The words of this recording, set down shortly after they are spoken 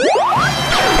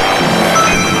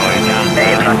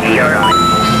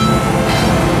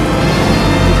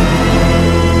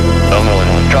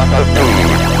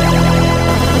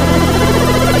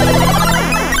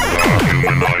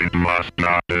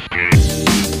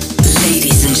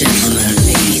gentlemen,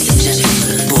 ladies and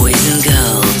gentlemen, boys and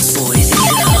girls, boys and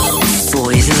girls,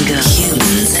 boys and girls,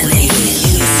 humans and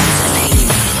aliens,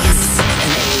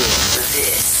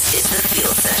 This is the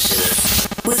Field Session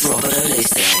with Robert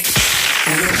Olusek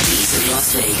on the beat of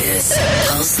Las Vegas,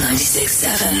 Pulse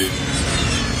 96.7.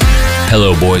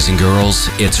 Hello boys and girls,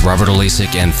 it's Robert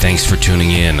Olusek and thanks for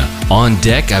tuning in. On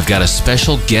deck, I've got a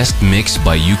special guest mix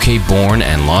by UK-born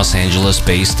and Los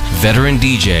Angeles-based veteran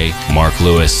DJ Mark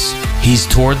Lewis. He's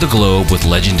toured the globe with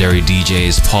legendary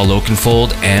DJs Paul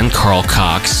Oakenfold and Carl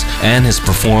Cox, and has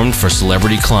performed for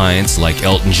celebrity clients like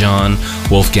Elton John,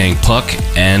 Wolfgang Puck,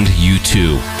 and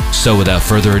U2. So without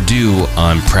further ado,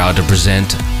 I'm proud to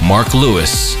present Mark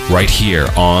Lewis right here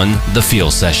on The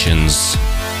Field Sessions.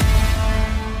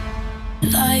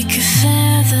 Like a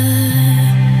feather,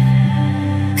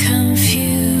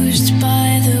 confused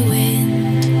by the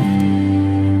wind,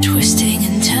 twisting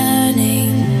and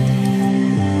turning,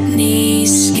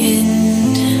 knees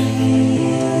skinned,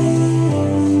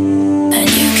 and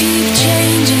you keep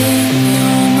changing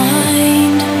your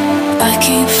mind. I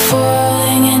keep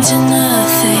falling into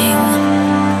nothing,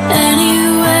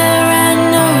 anywhere and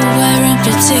nowhere in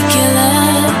particular.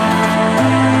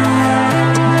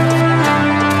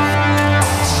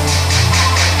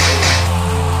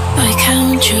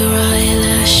 Your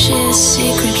eyelashes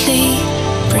secretly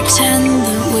pretend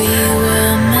that we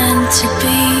were meant to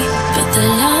be, but the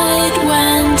light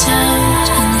went out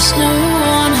and there's no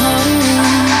one home.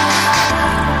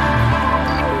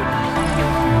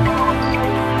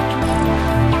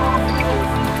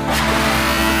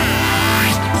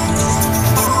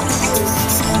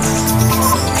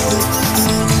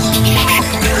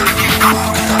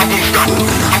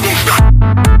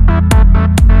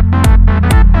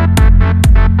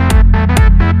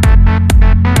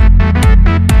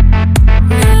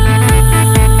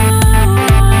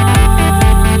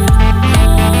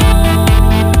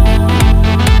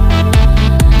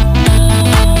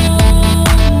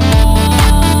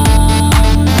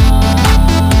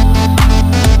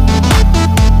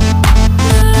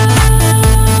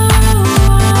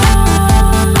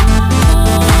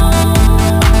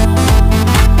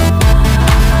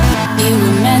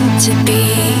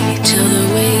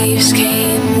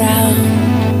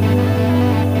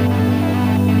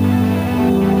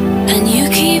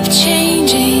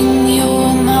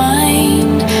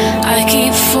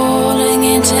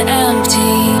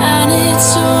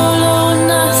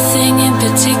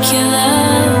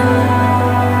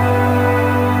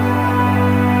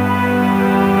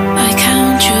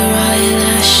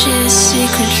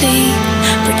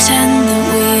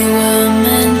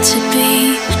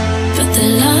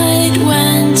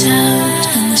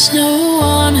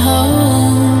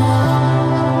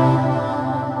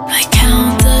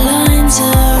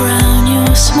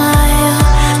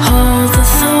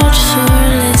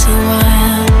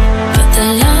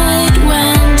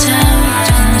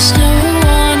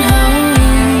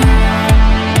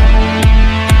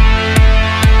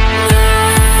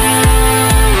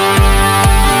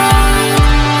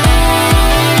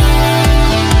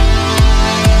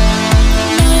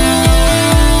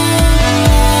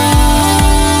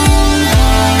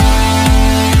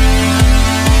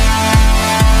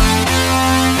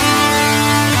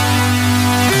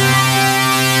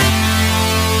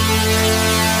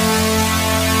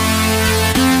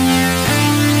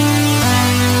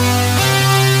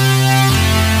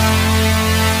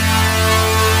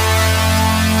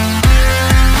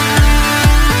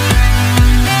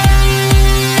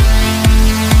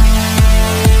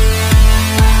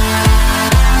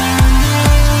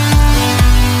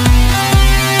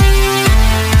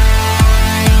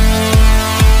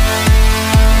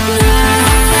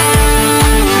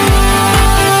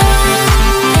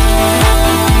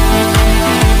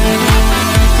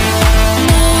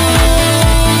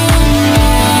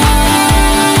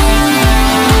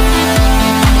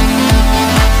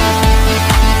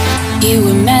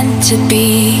 To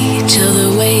be till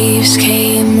the waves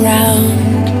came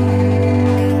round,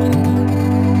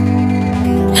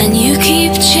 and you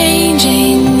keep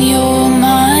changing your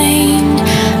mind.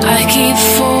 I keep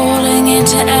falling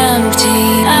into empty,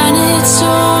 and it's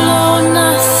all or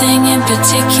nothing in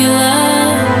particular.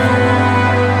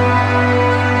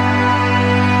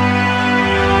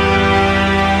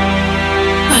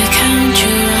 I count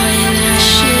your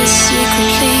eyelashes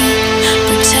secretly,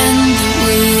 pretend that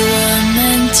we were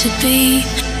meant to be,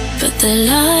 but the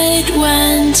light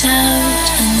went out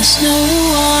and there's no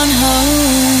one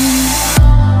home.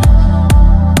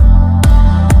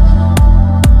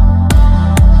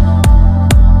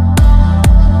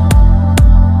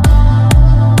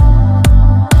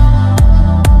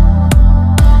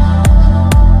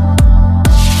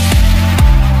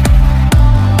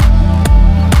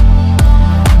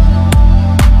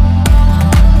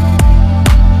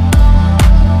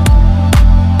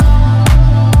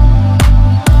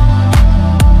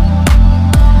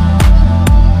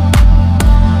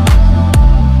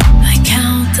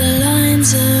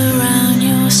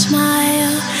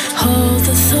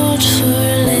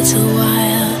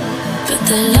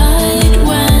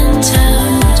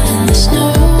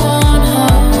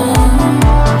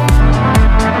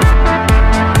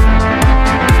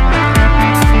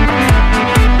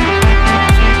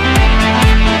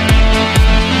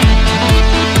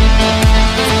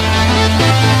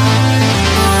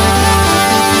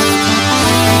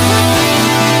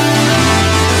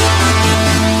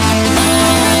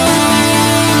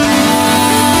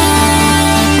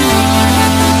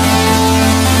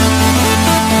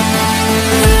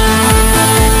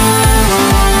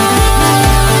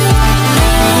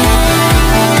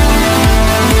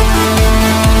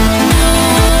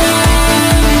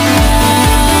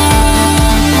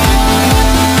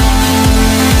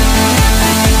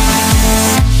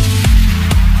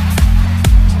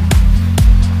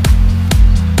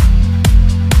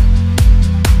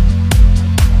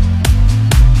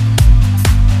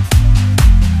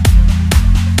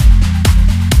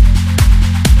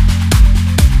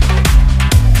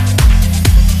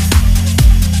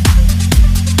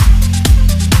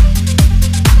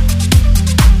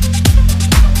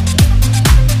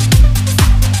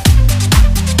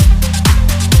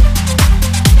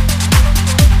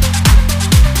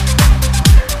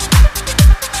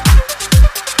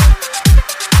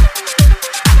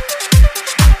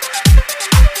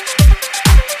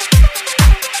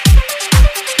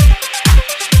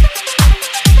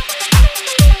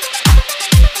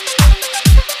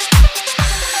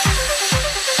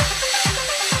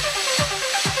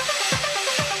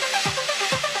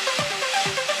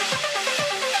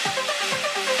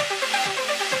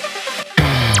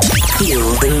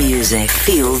 music.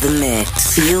 Feel the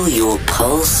mix. Feel your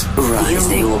pulse rising.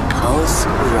 Feel your pulse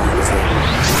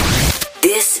rising.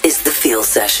 This is the Feel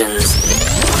Sessions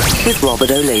with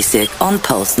Robert O'Lasik on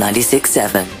Pulse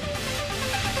 96.7.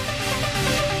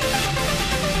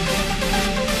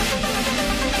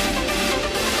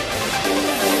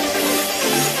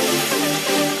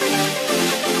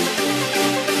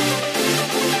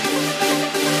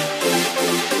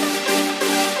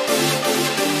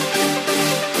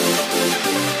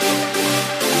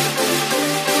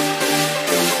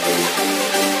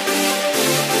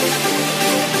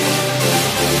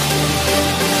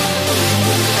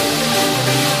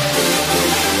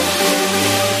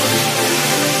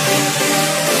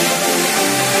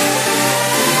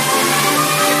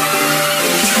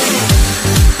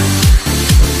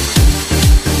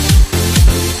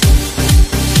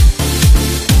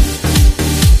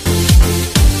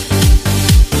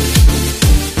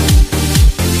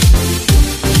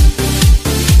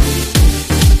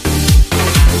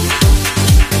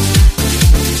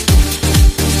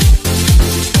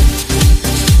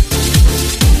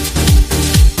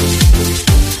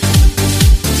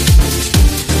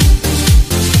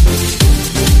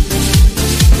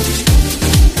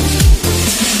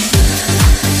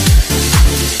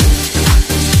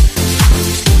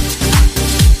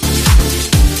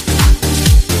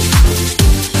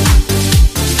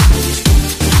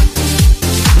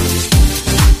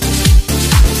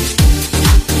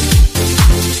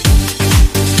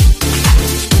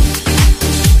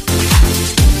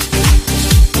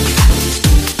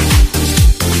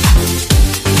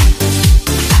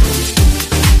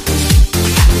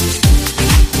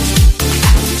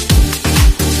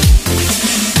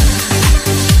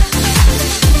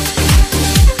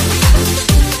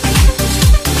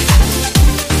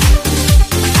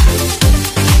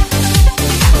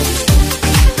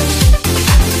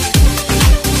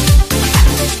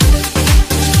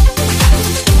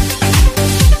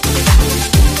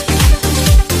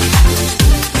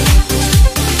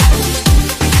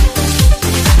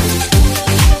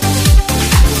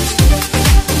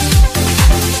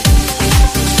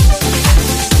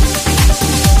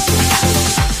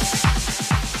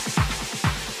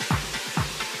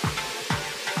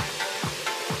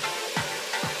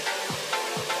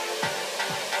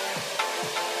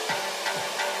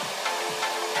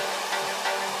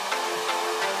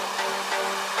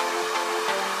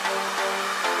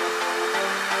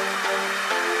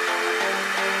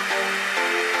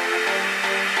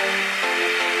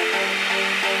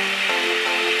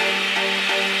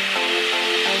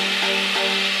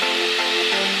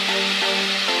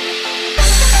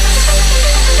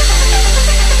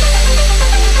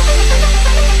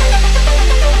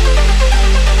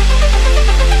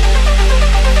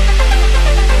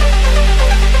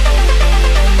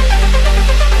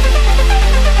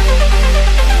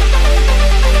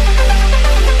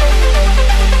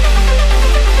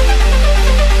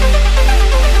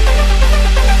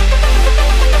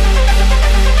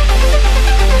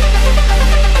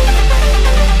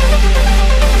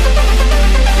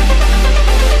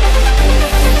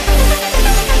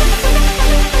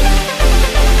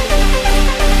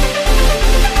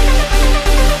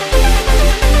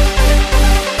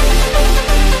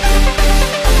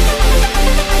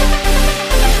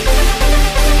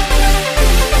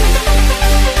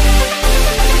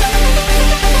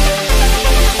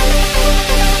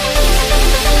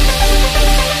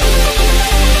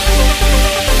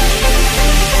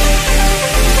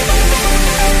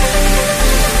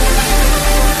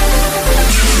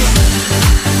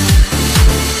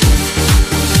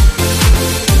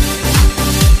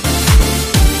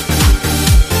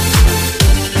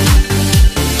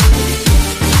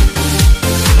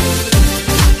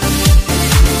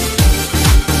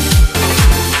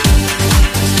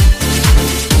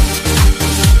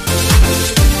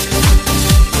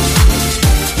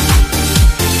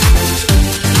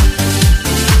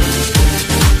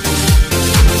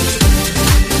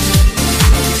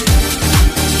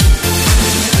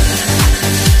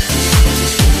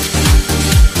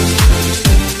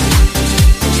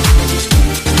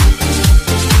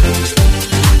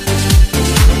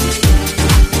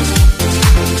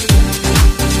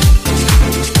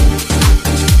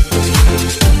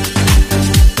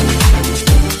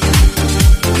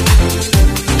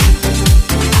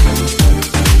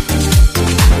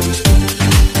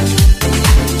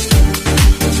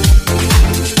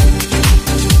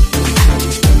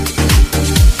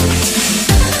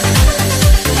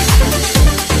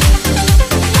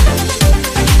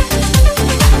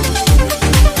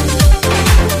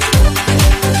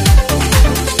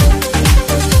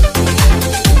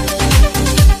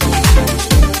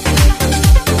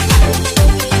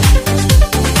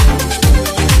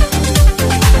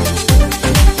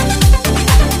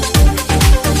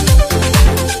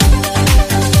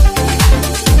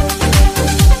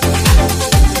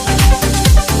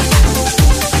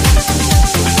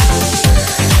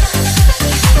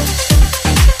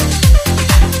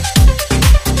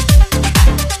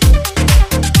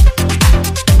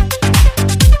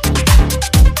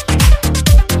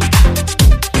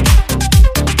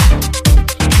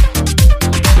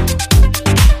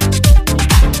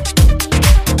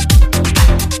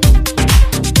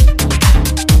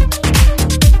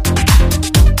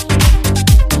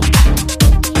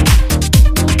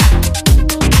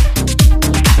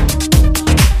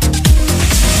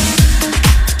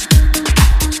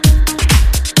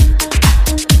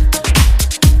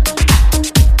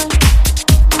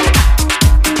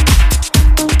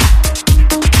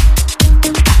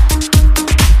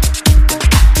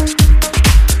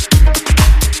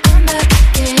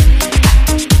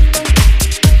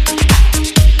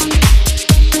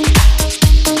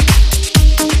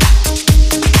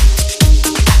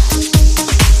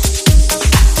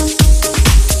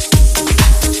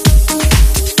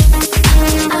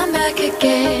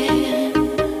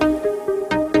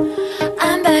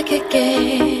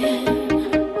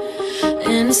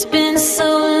 it's been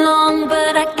so long,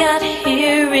 but I got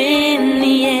here in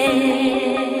the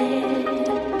end.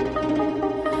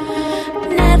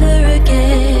 Never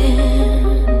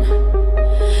again,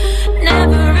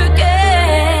 never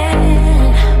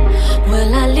again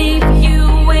will I leave you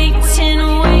waiting,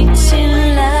 waiting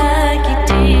like you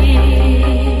did.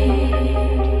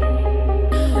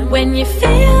 When you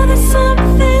feel that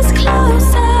something's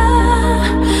closer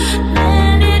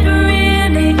than it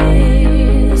really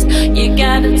is, you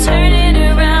gotta turn it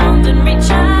around and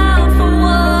reach out for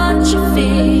what you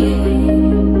feel.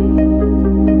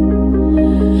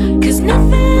 'Cause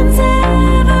nothing's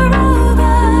ever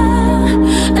over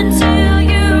until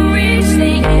you reach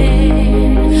the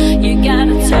end. You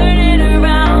gotta turn it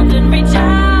around and reach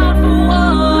out for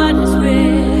what is real.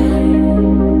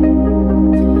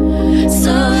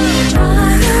 So dry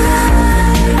your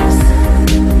eyes,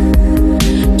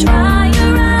 dry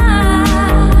your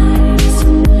eyes,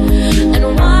 and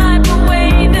wipe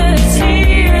away the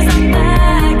tears. I'm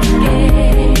back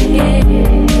again, back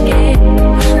again.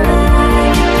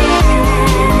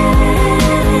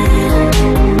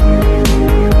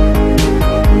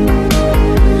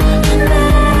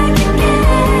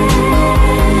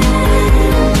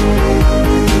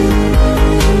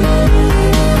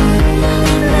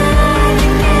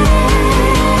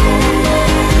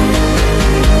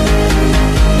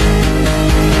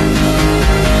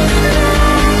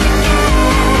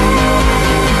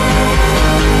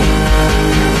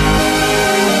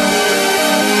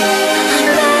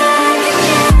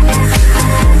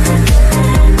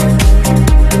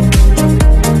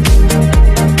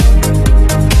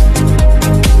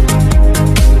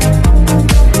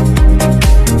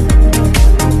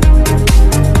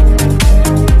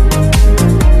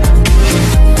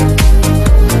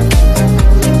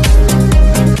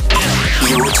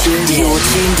 You're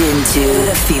tuned into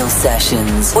The Feel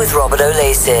Sessions with Robert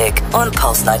Olasik on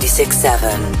Pulse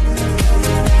 96.7.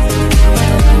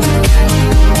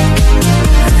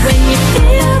 When you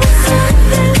feel that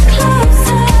something's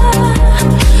closer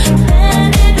than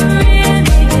it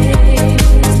really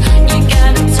is, you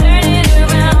gotta turn it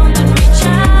around and reach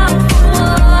out for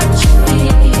what you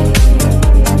feel.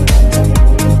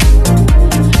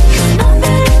 'Cause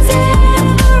nothing's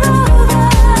ever over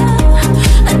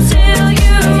until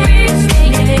you reach the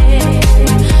end.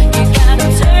 You gotta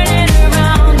turn it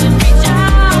around and reach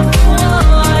out for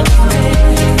what is real.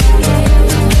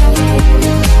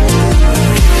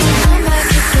 I'm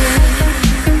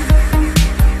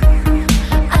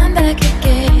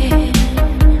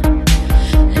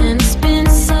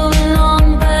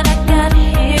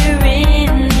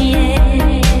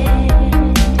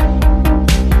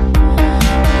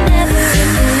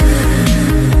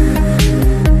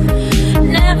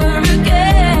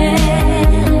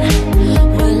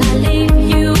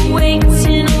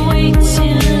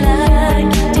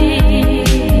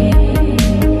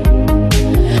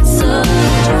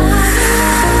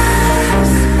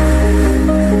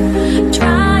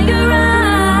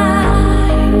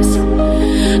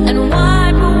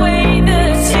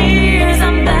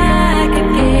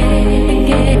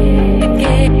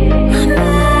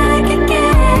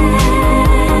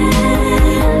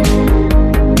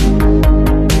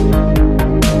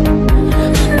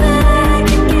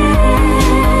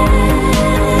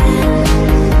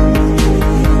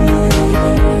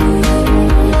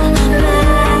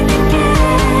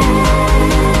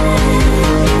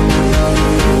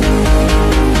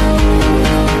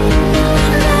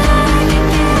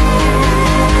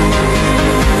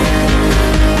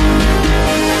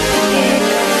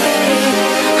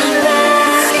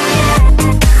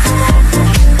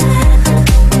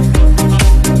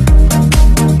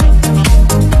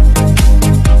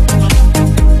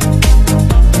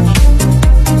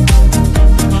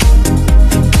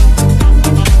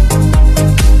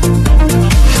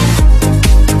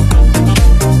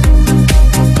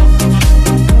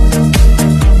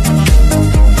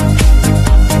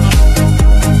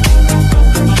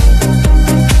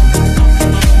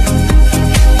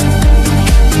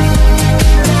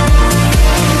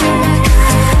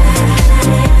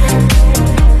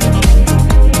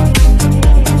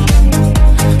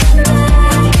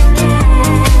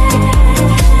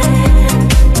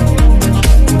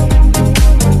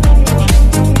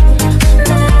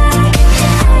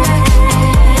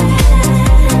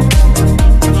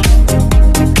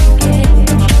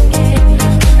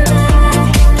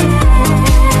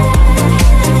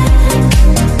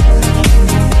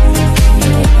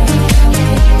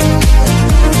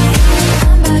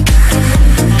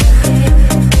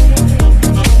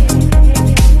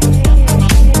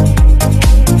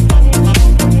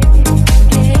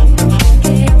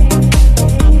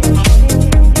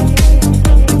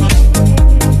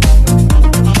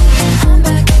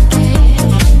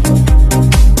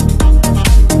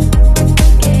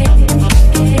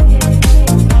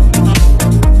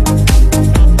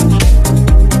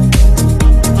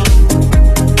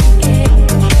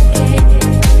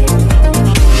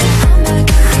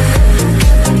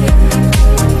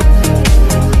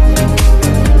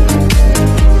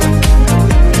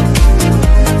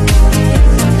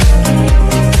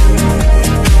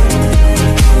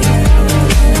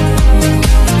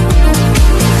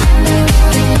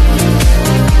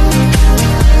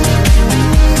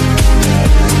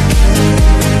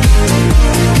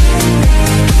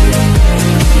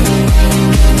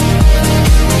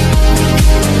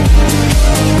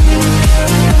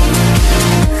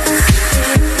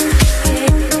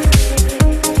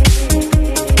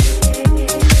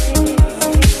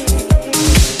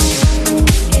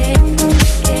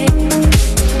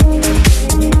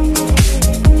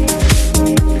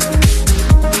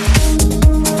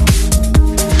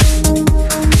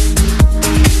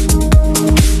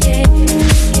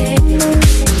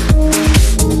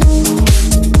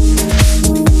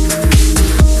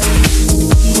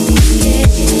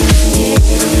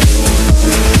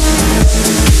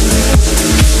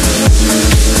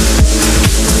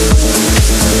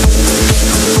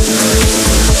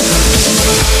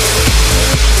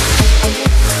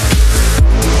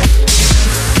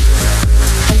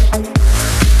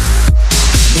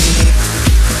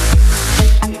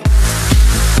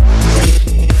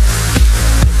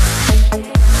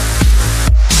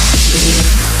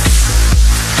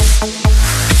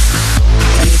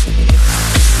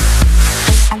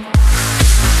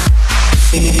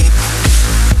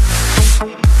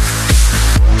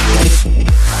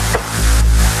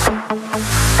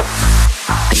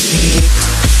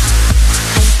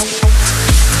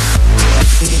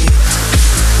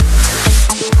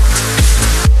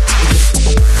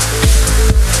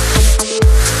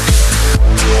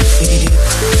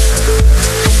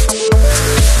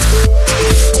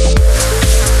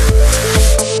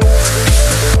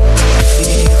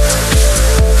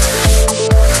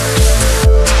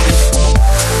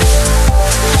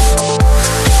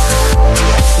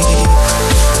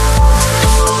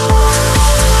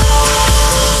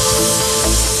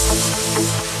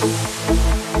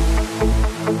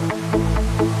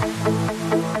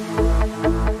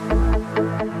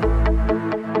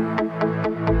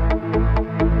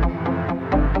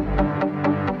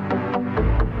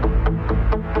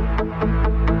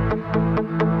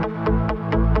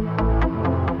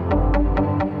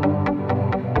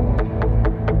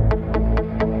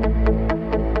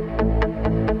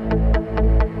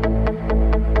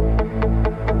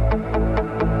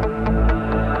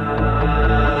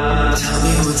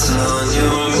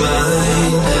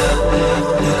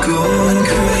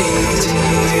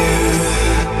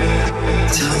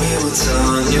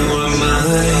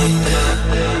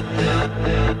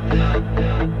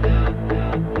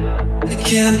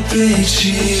Can't picture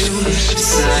you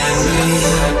beside me.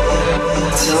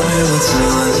 Tell me what's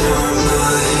on your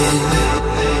mind.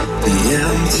 The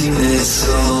emptiness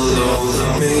all over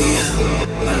me.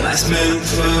 My life's been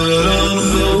put on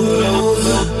hold.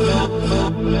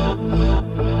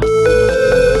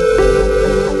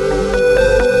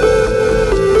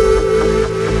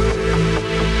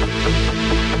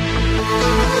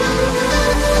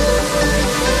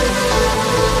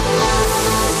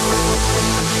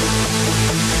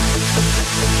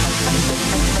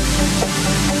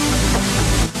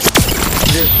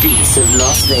 The beat of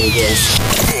Las Vegas.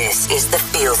 This is the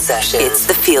Feel Session. It's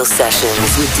the Feel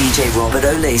Sessions with DJ Robert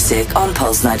O'Lasik on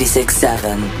Pulse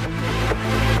 96.7.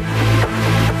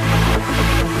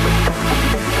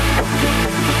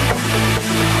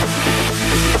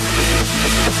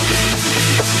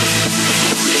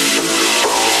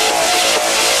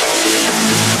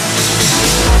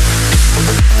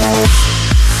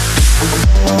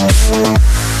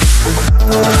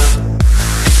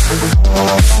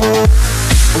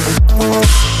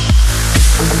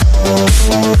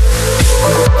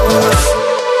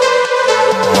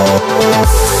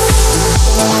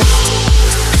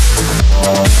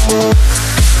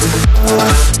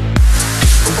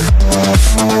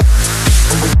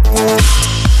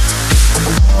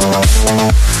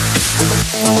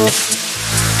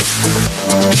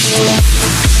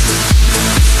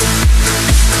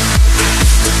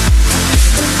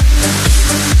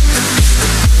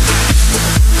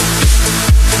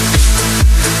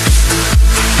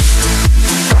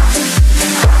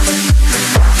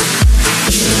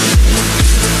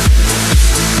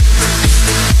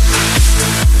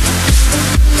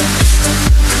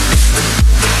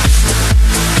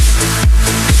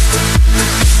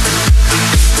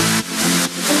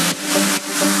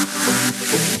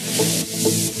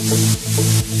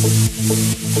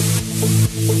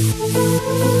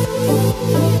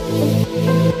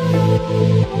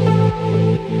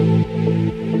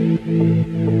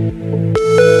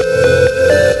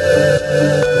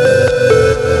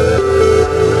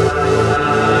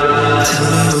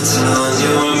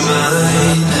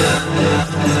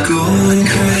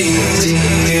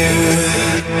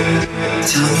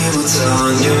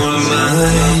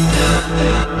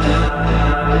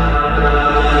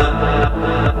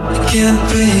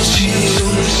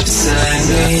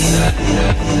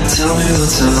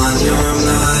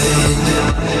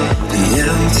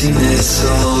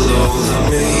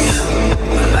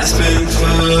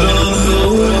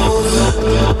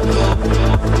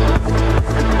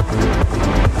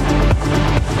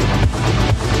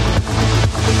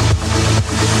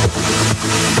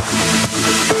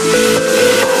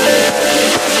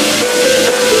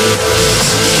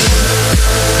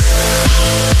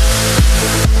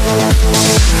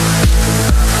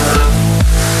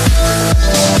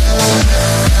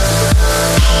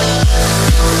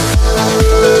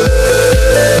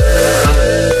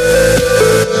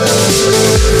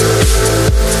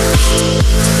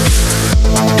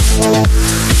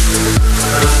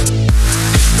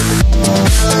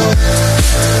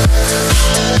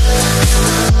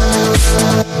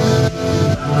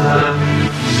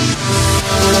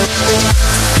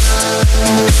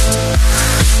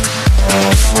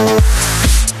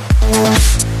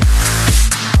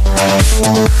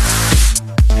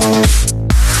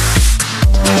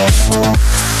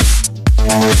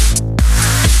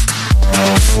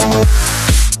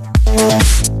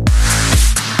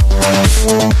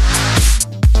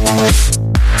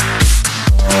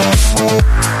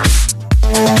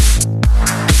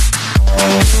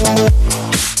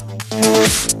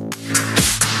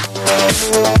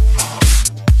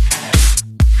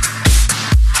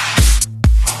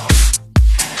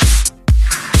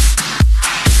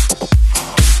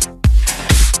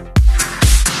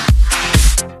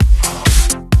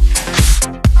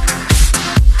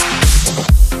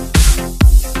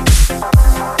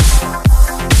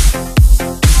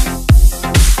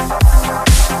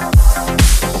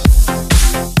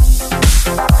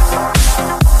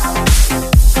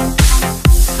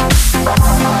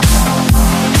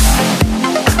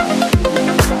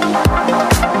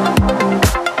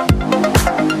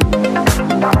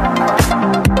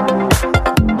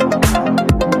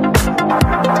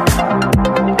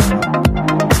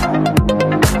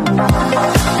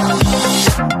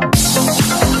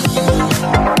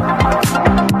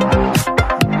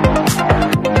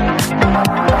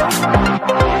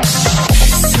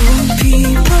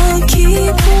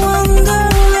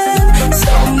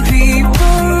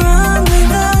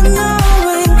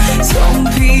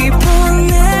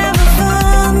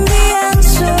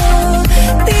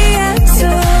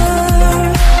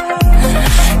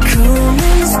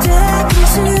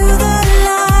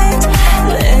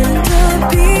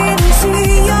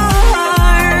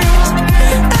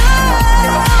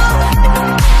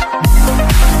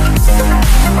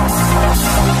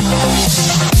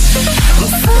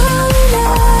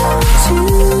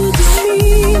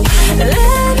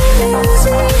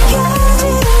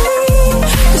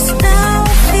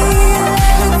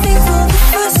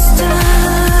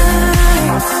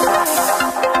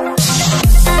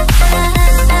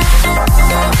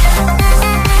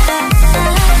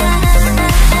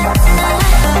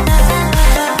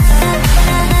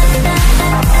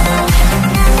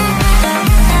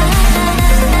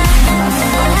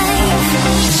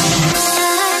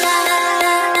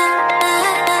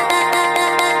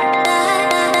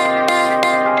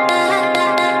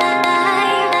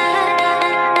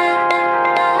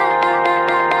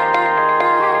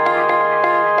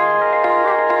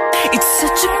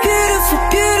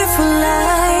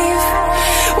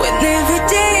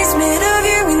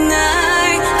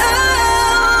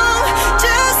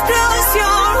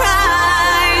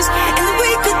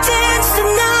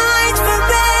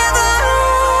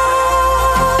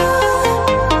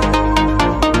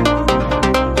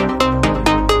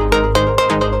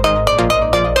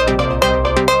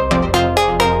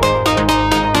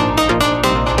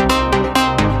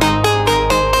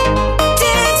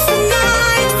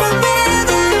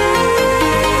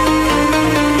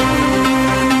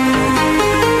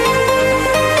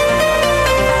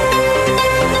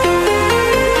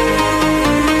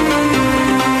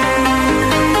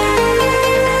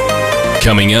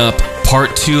 Coming up,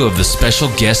 part 2 of the special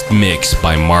guest mix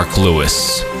by Mark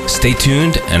Lewis. Stay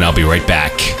tuned, and I'll be right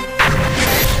back.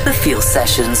 The Feel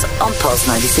Sessions on Pulse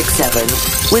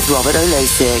 96.7 with Robert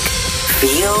O'Lasik.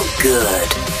 Feel good.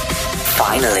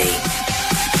 Finally.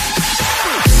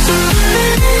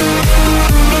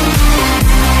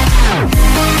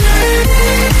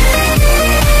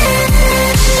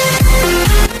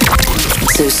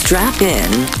 So strap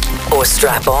in or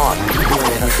strap on,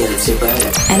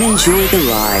 and enjoy the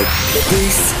ride.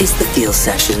 This is the Feel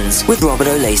Sessions with Robert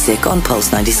O'Lasik on Pulse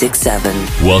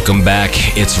 96.7. Welcome back.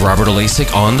 It's Robert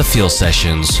O'Lasik on the Feel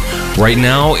Sessions. Right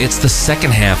now, it's the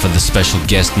second half of the special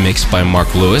guest mix by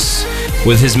Mark Lewis.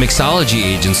 With his mixology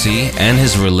agency and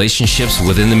his relationships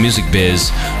within the music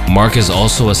biz, Mark is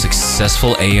also a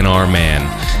successful A&R man,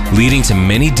 leading to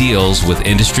many deals with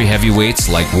industry heavyweights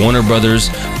like Warner Brothers,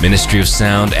 Ministry of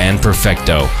Sound, and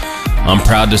Perfecto. I'm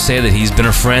proud to say that he's been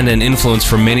a friend and influence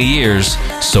for many years,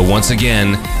 so once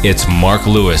again, it's Mark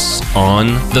Lewis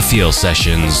on the Feel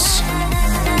Sessions.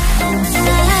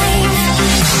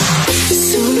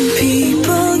 Some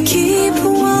people keep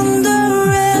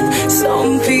wondering,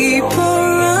 some people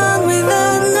run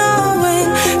without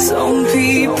knowing, some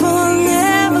people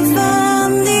never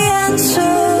find the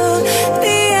answer,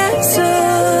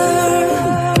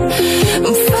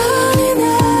 I'm falling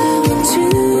out into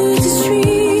the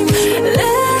stream,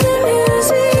 let the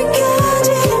music guide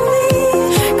me,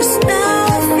 'cause now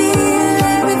I feel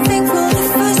everything for the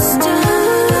first time.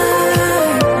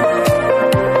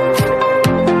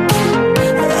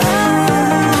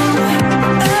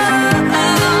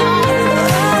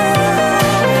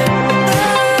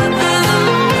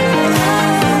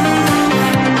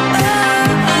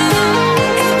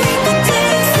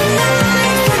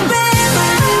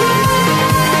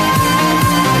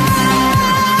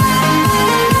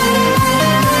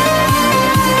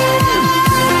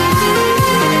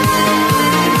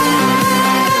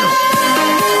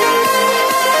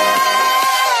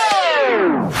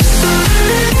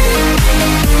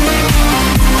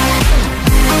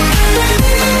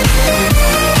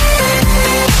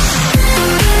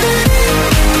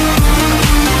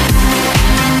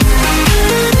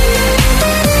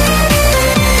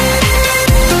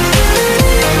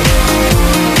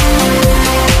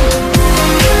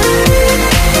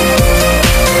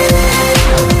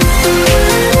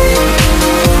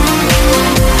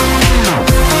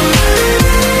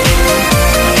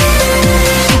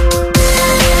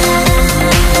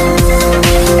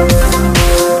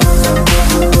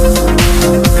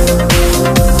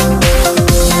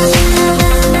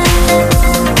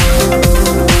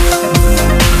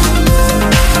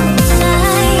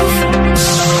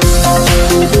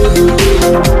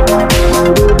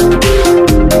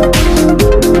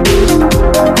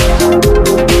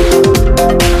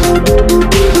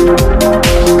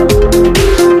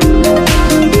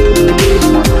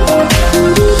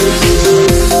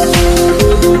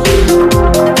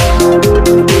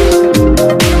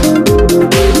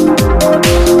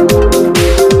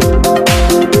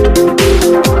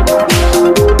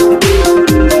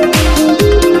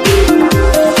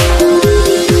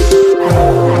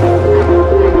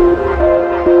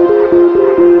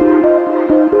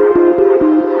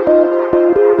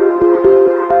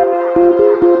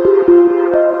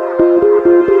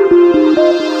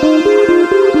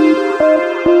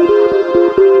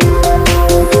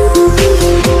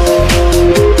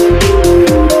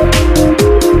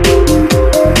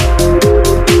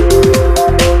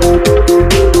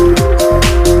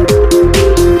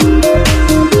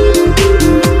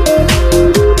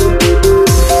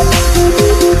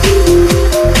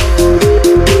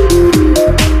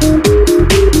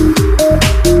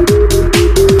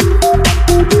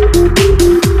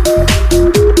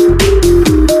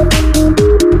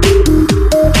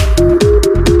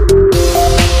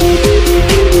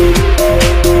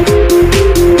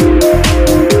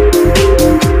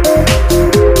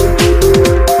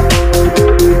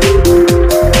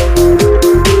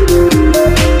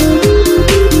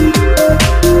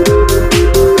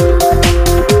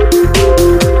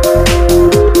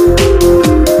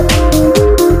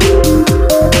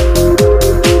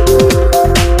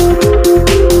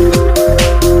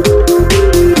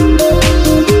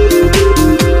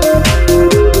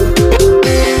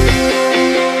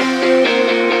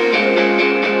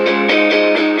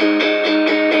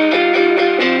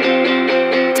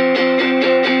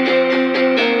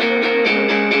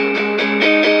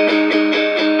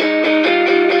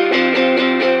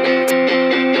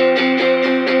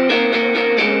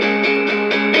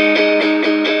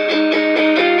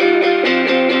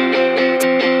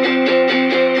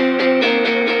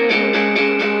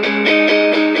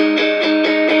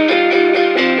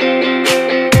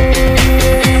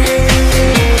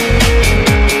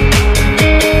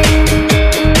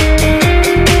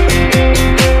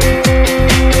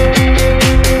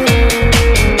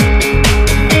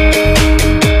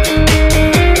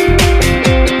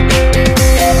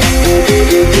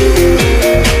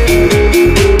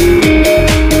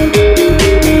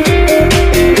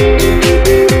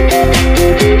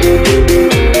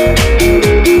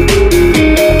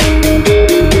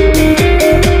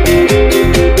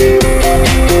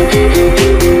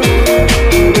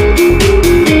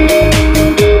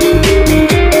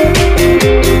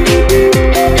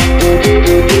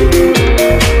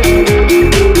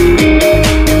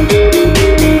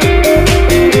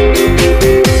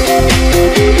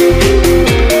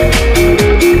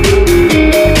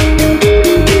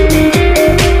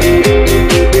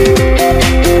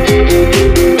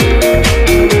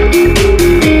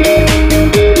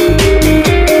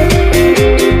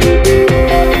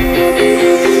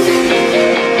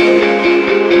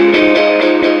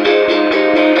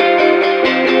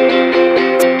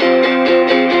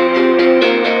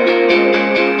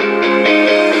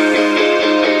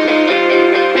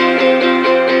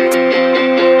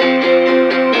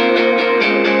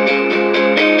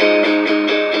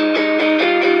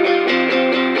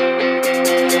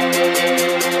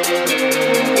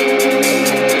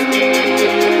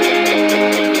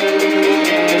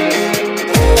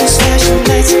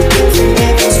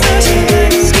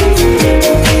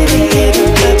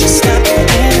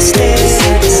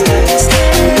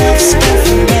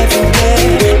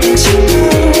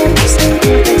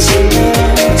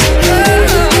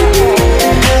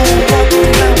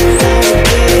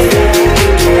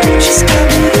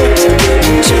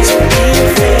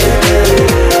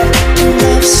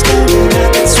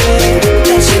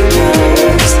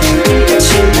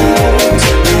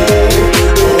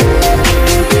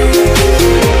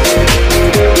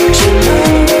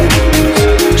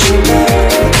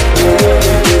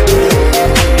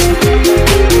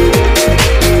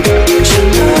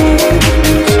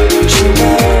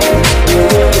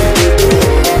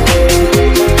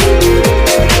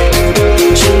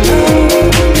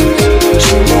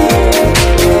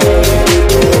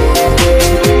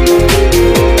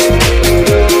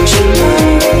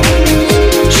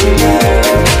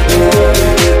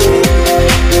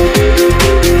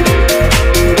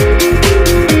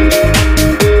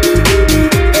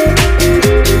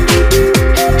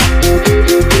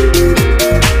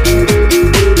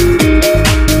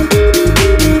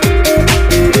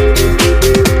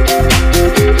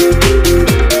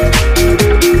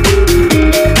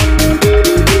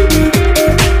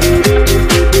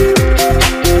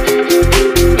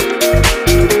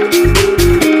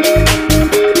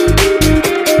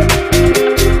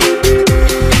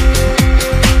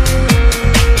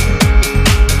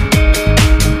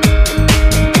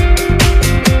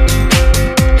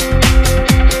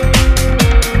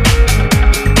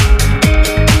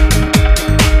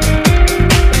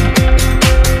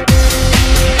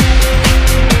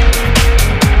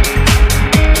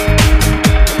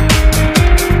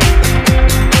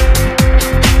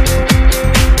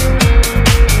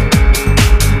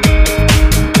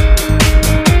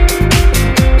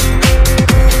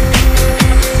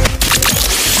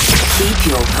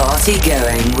 party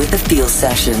going with the Feel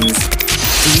Sessions.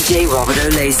 DJ Robert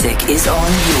O'Lasik is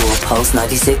on your Pulse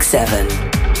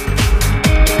 96.7.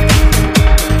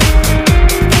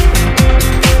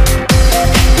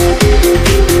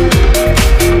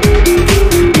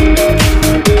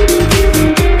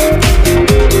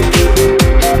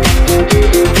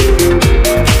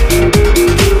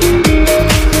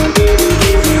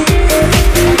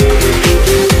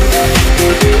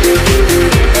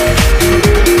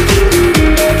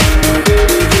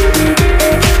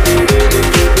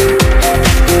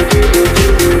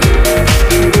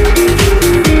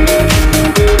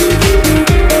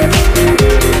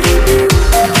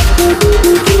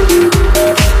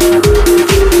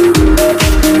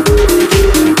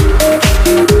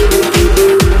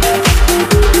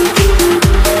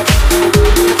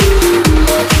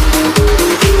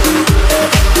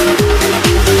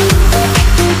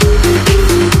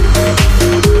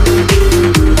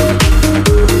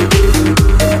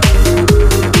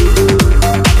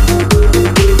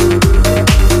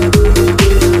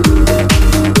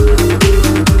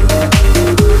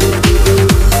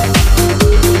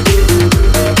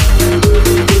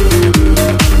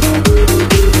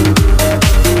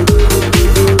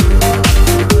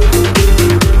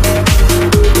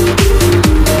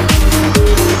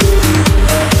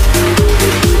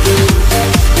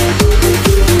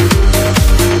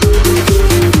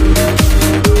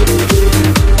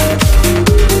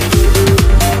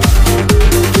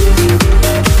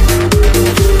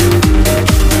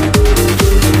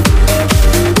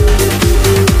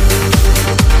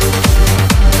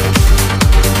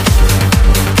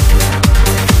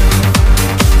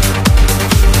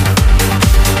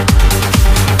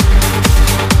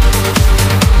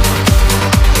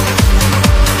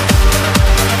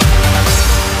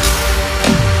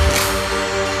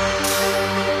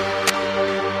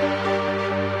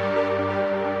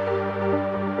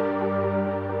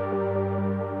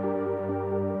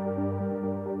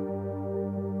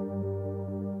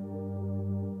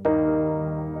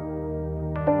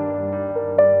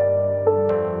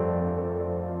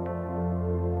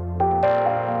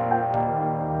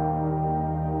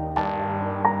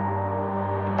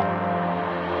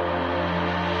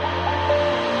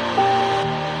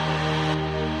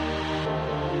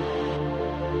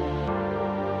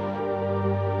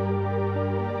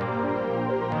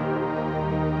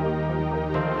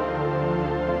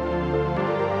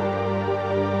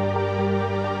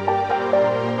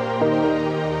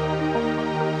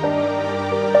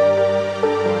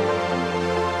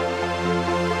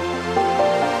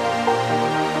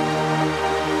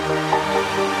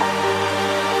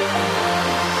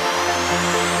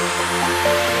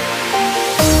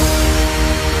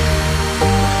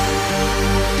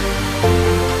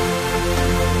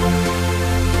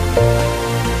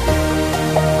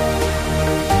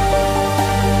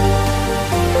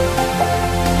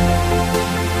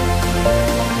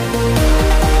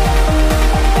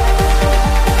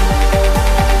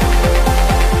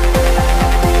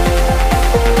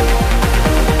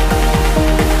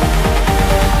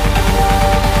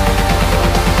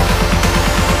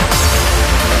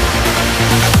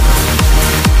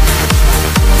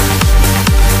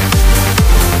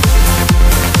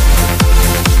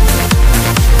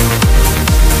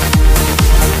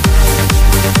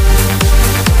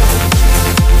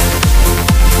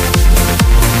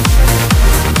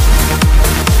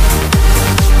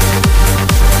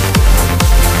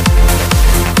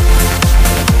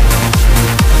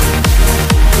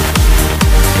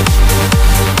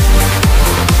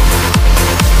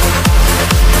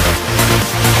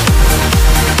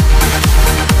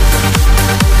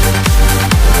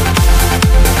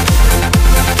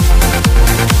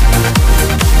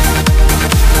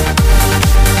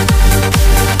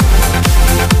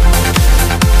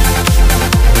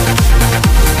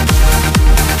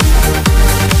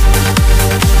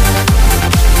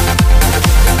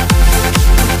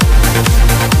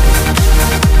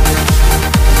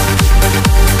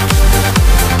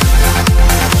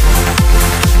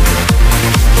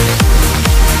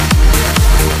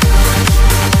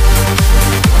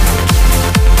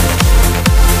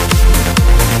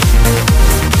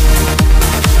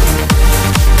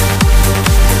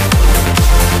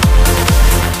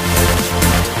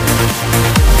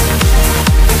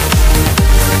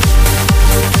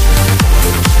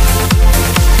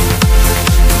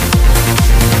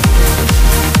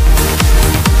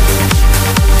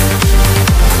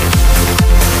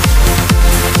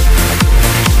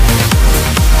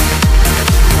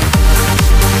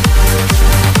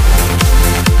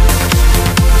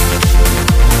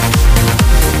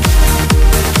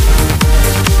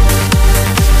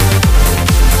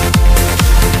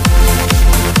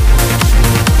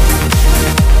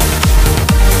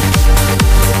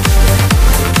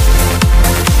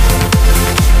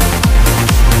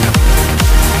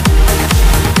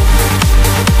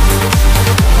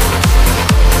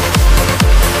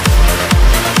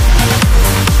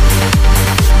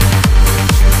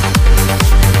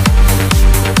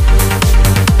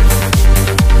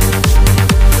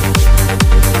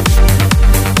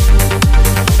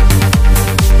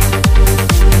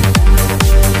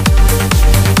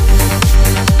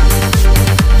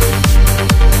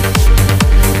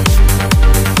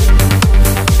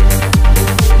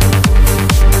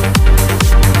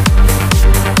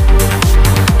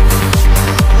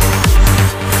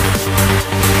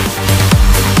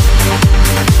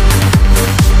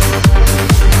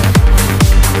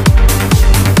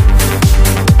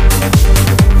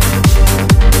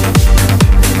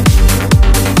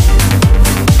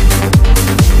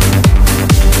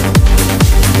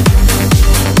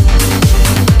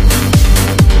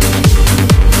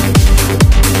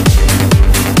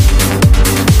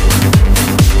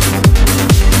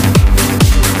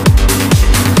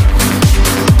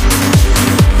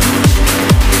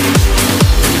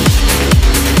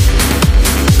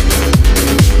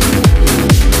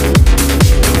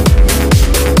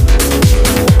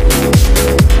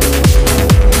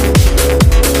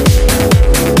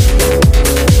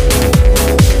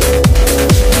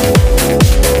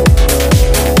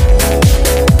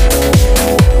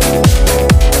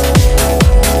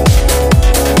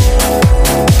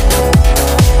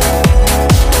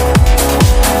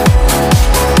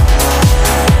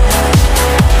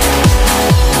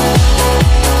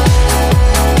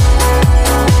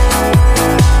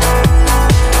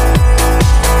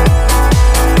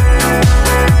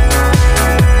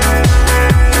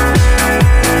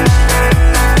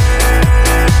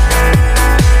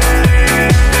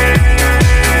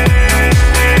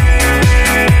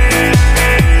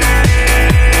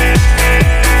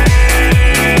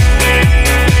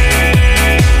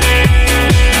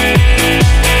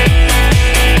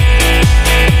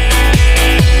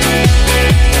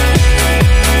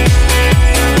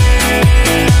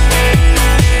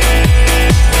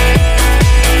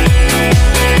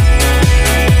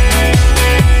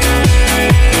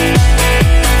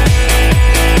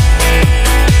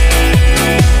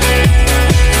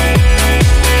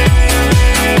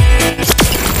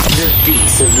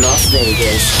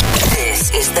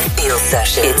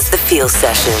 Sessions. It's the Feel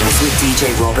Sessions with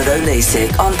DJ Robert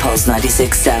O'Lasik on Pulse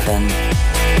 96.7.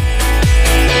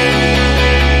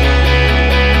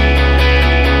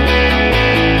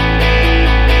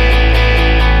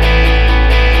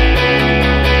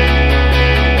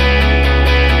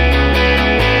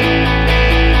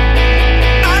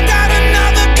 I got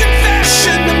another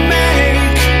confession to make.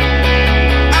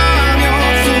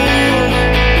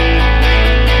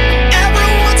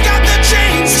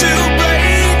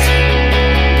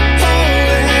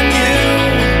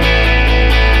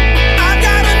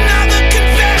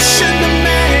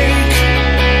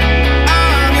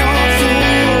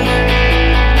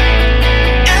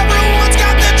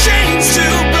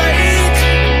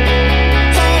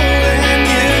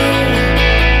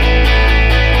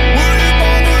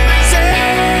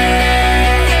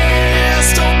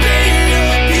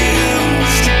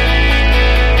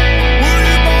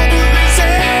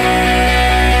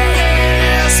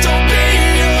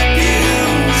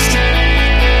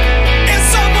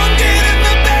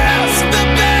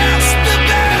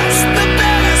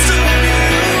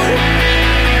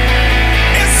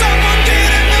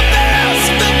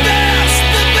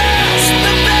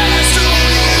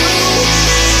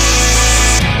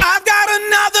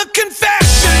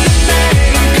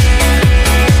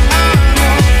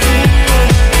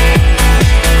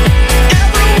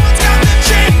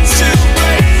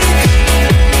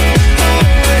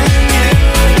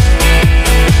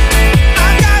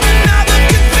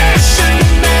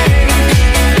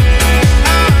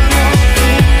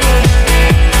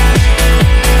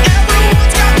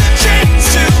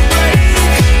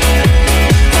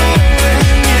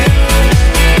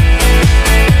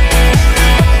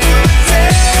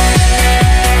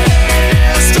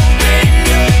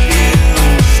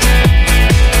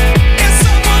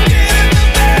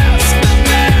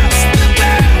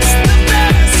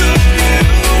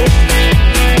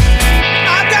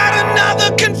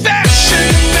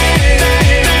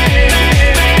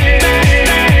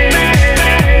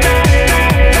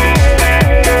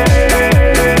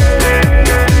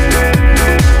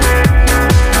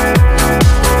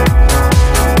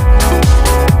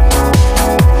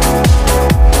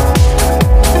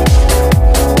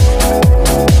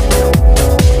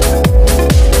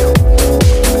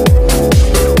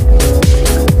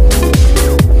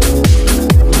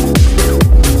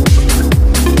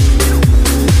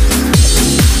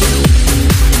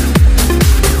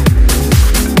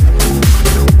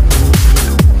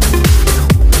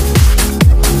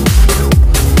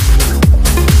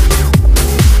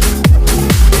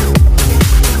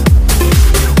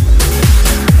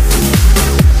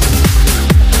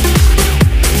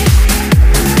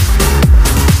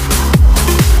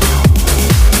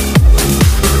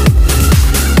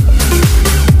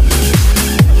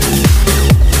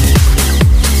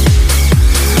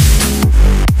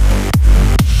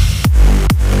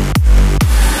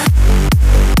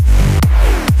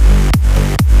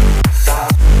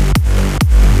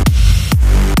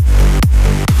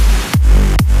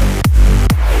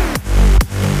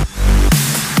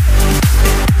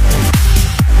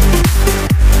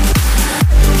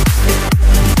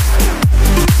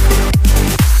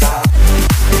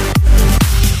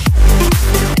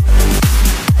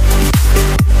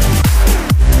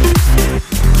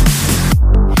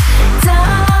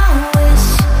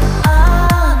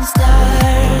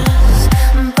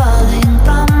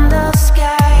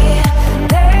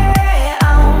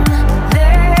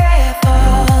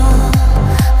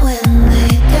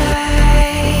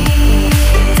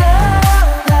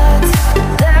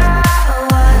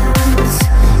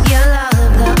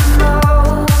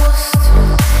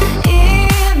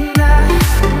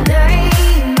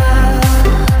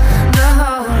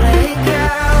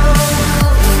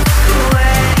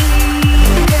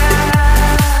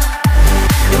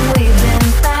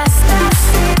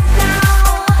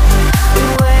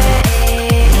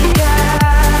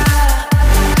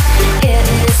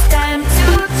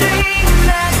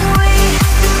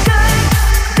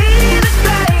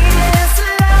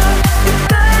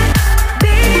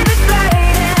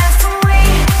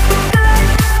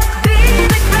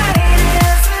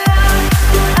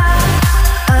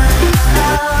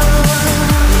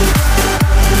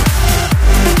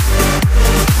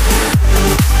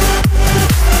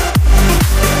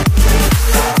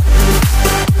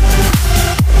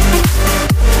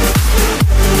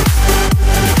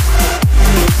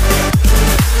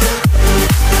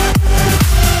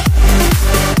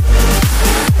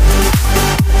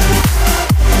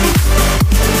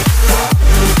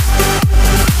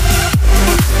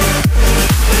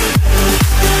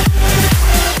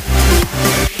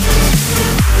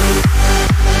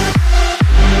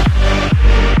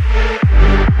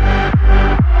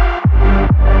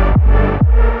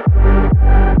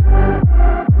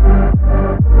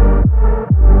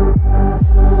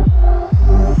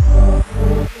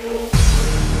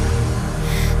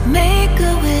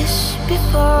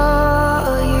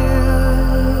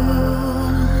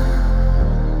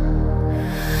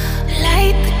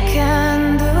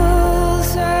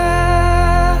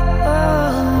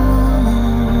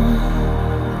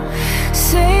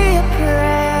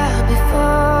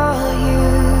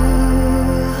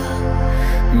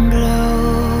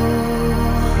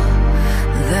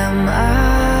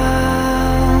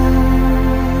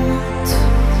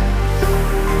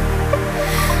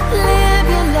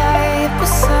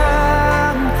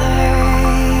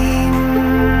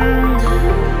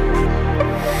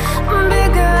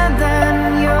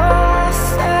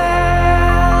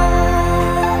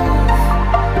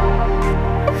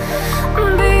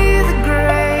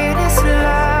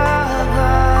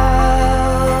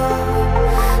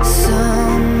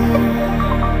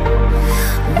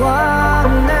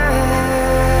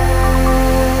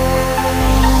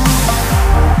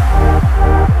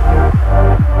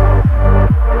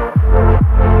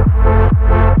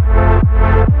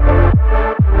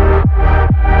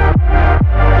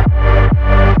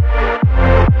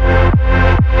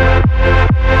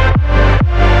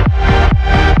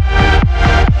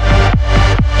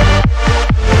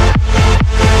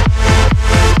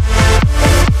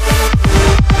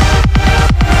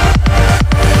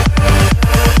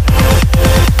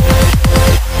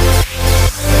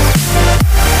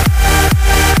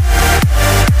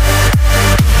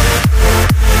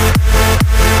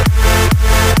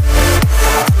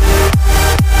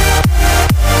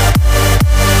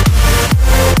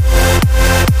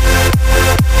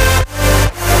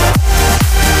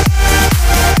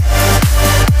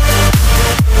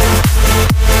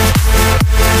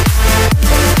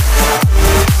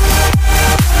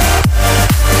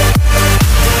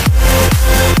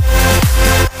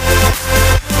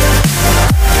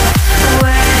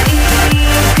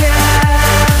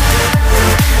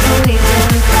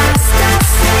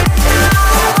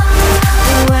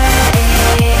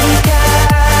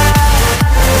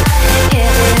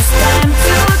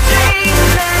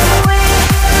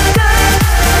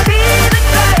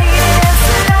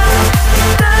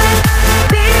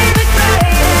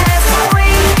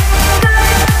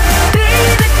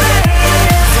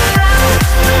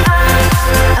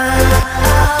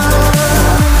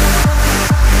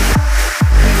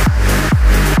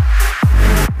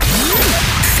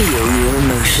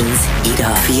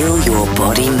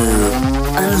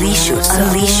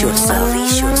 Unleash yourself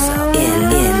in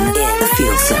the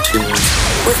Feel Sessions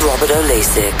with Robert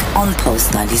O'Lasik on Pulse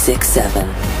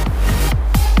 96.7.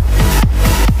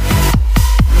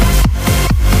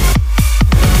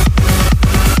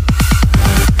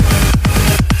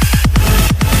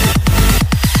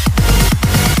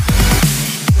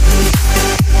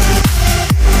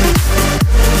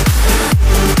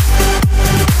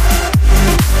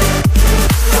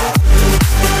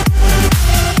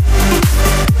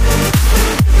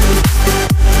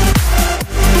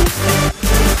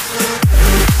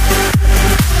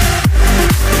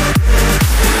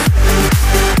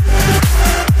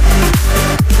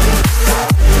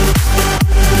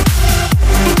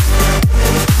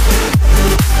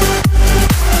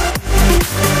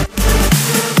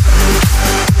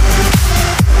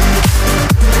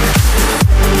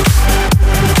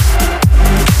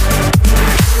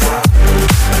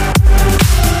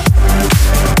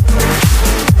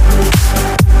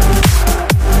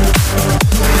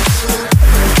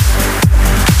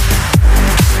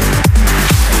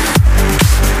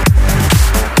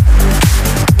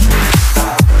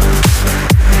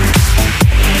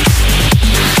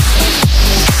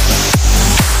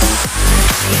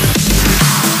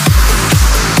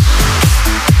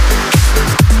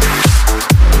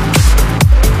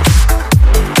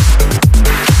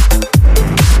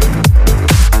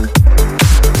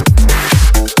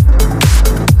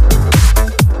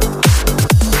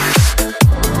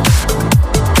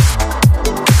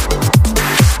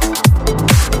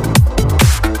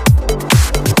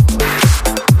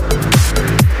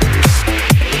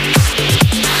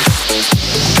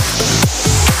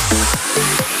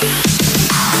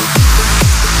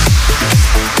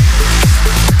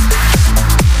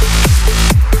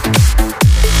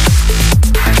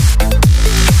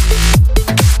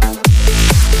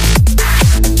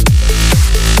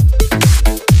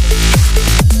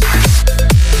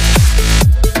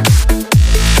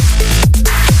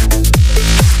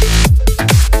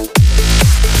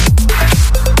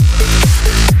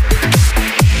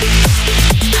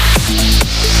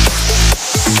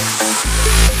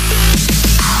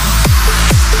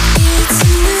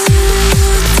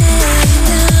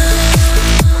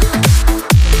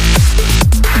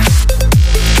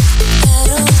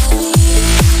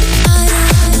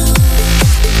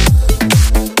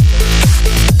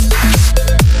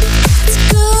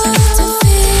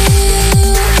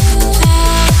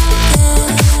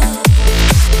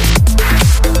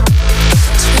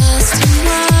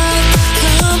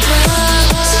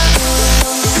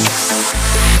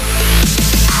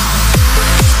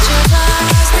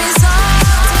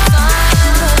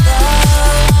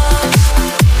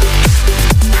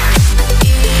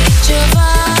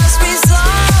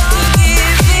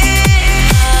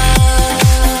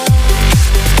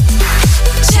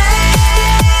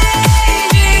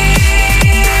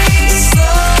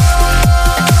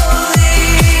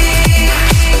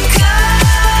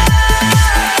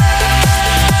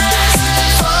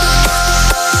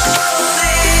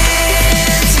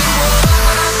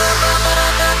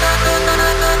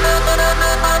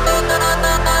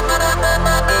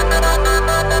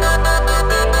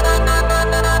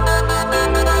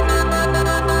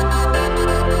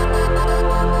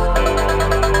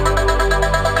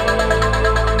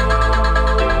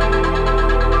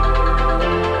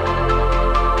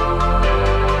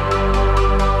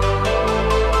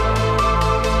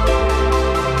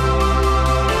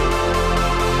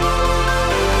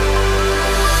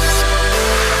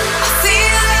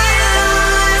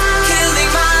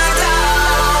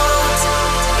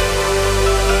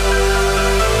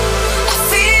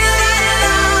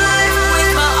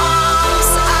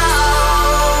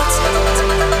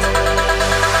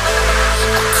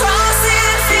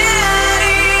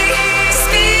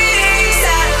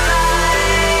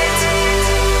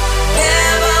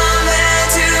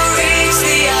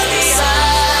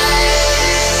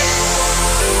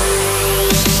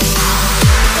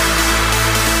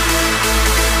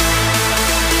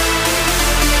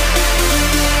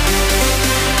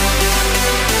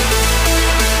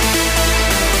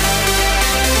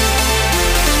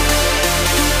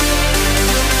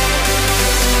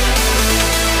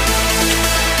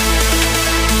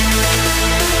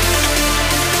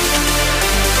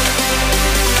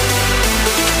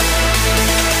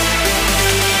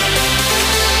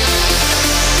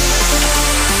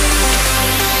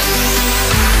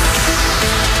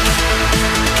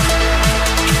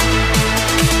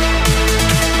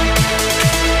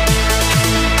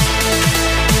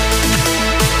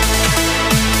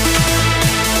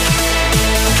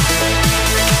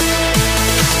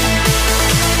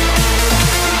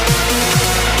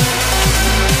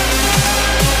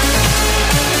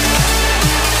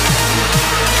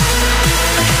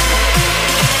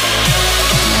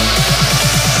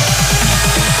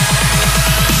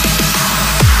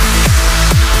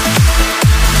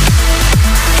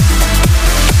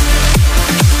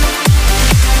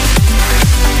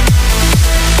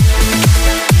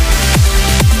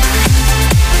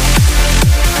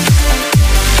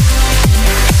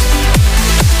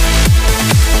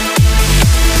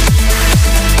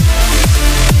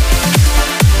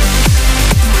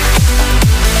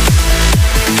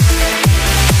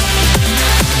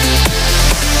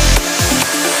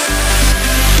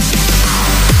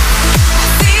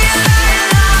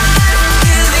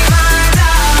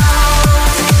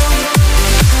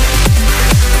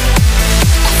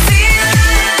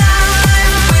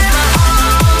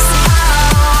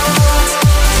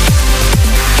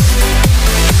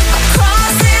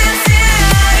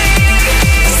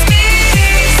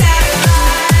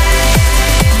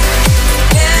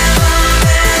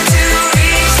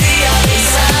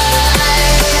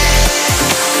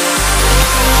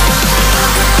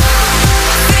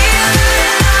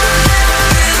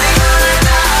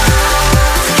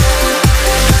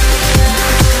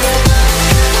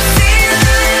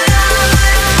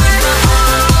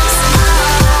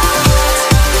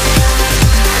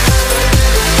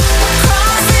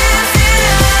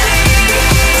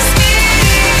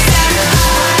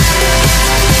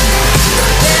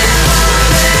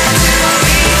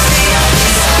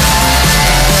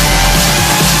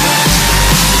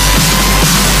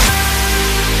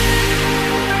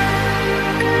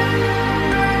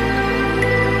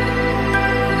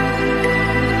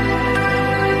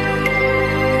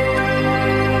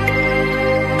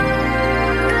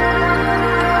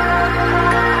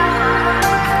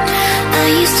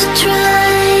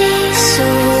 try so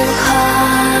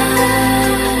hard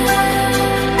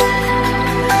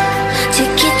to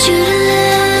get you to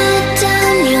let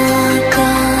down your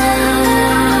guard.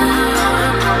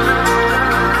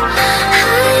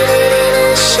 Hide it in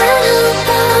a shadow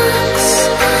box.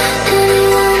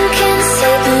 Anyone can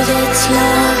see, but it's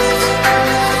locked.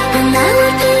 And I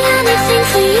would do anything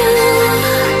for you,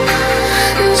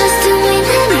 just doing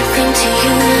anything to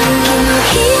you. Can you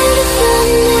hear the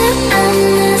thunder and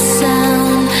the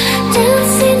sound,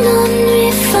 dancing on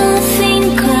revolving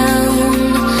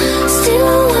ground?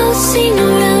 Still waltzing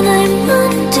around, I'm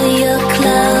under your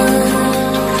cloud.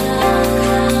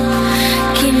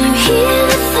 Can you hear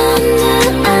the thunder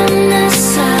and the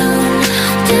sound,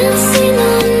 dancing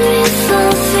on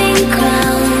revolving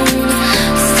ground?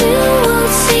 Still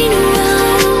waltzing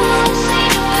around,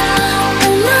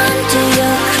 I'm under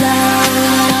your cloud.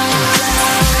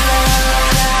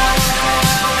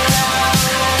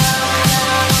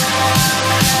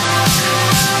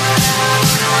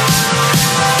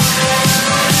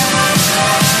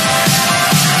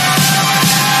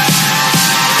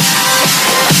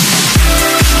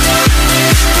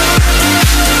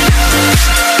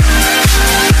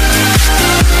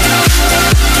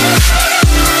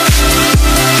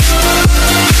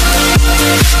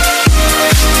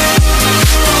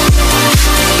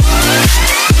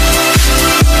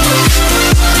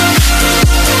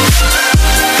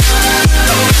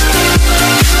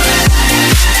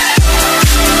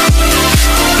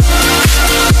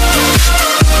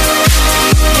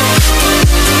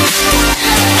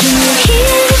 Can you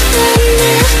hear the thunder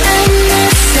and the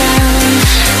sound,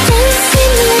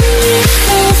 dancing on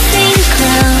revolving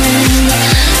ground?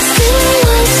 Still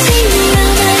waltzing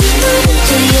around, I'm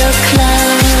under your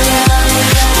cloud.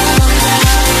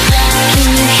 Can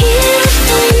you hear the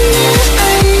thunder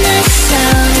and the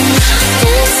sound,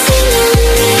 dancing on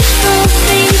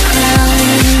revolving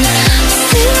ground?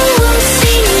 Still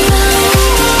waltzing around,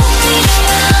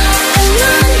 I'm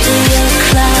under your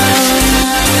cloud.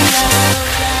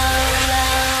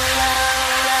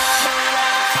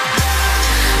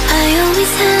 I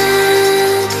always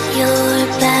had your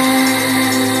back.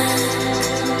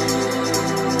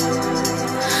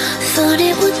 Thought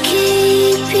it would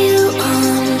keep you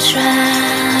on track.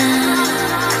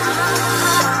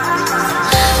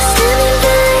 Standing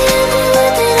by every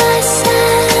word that I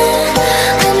said,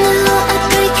 I know I'd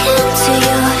break into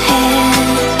your head.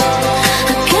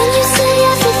 How can you say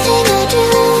everything I do?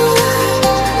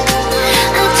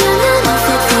 I do none of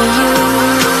it for you.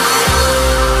 Can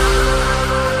you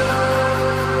hear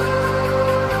the thunder and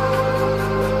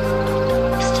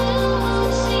the sound, dancing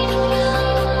on revolving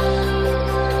ground?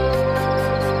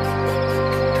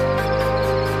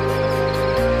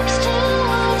 Still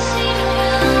waltzing around,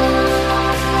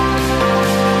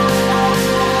 I'm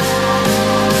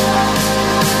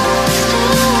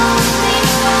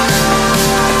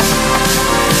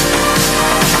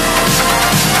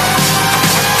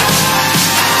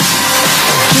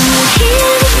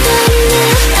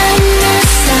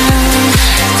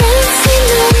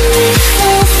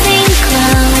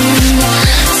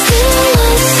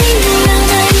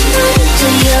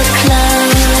under your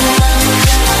cloud.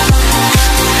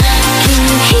 Can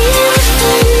you hear the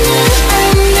thunder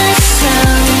and the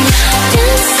sound,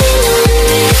 dancing on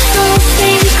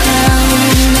revolving ground?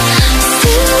 Still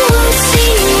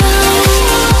waltzing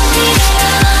around,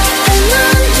 I'm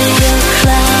under your cloud.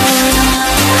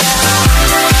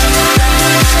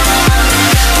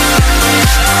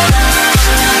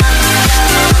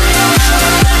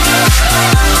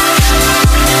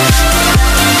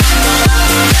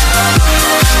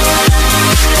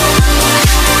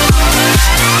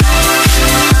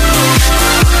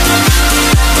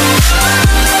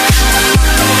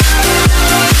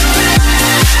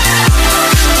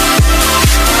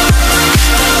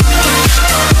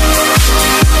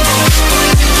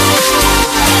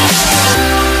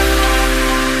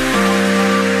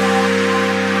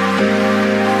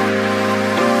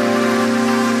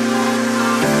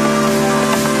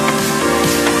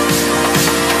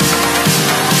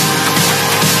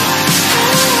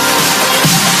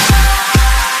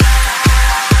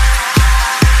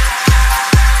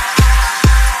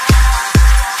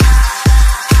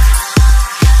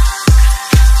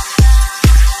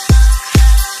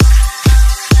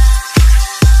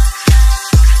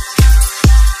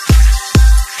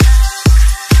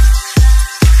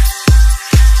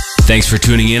 Thanks for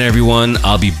tuning in, everyone.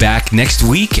 I'll be back next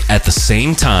week at the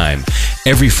same time,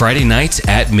 every Friday night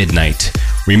at midnight.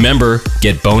 Remember,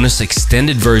 get bonus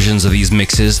extended versions of these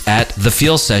mixes at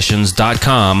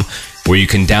thefeelsessions.com. where you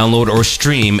can download or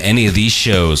stream any of these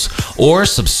shows, or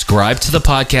subscribe to the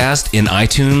podcast in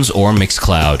iTunes or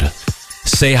Mixcloud.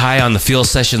 Say hi on the Feel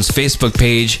Sessions Facebook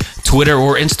page, Twitter,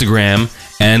 or Instagram,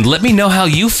 and let me know how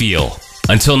you feel.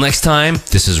 Until next time,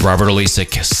 this is Robert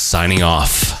Olesic signing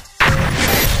off.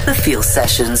 The Feel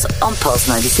Sessions on Pulse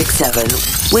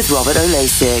 96.7 with Robert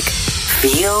Olesic.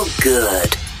 Feel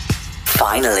good.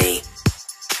 Finally.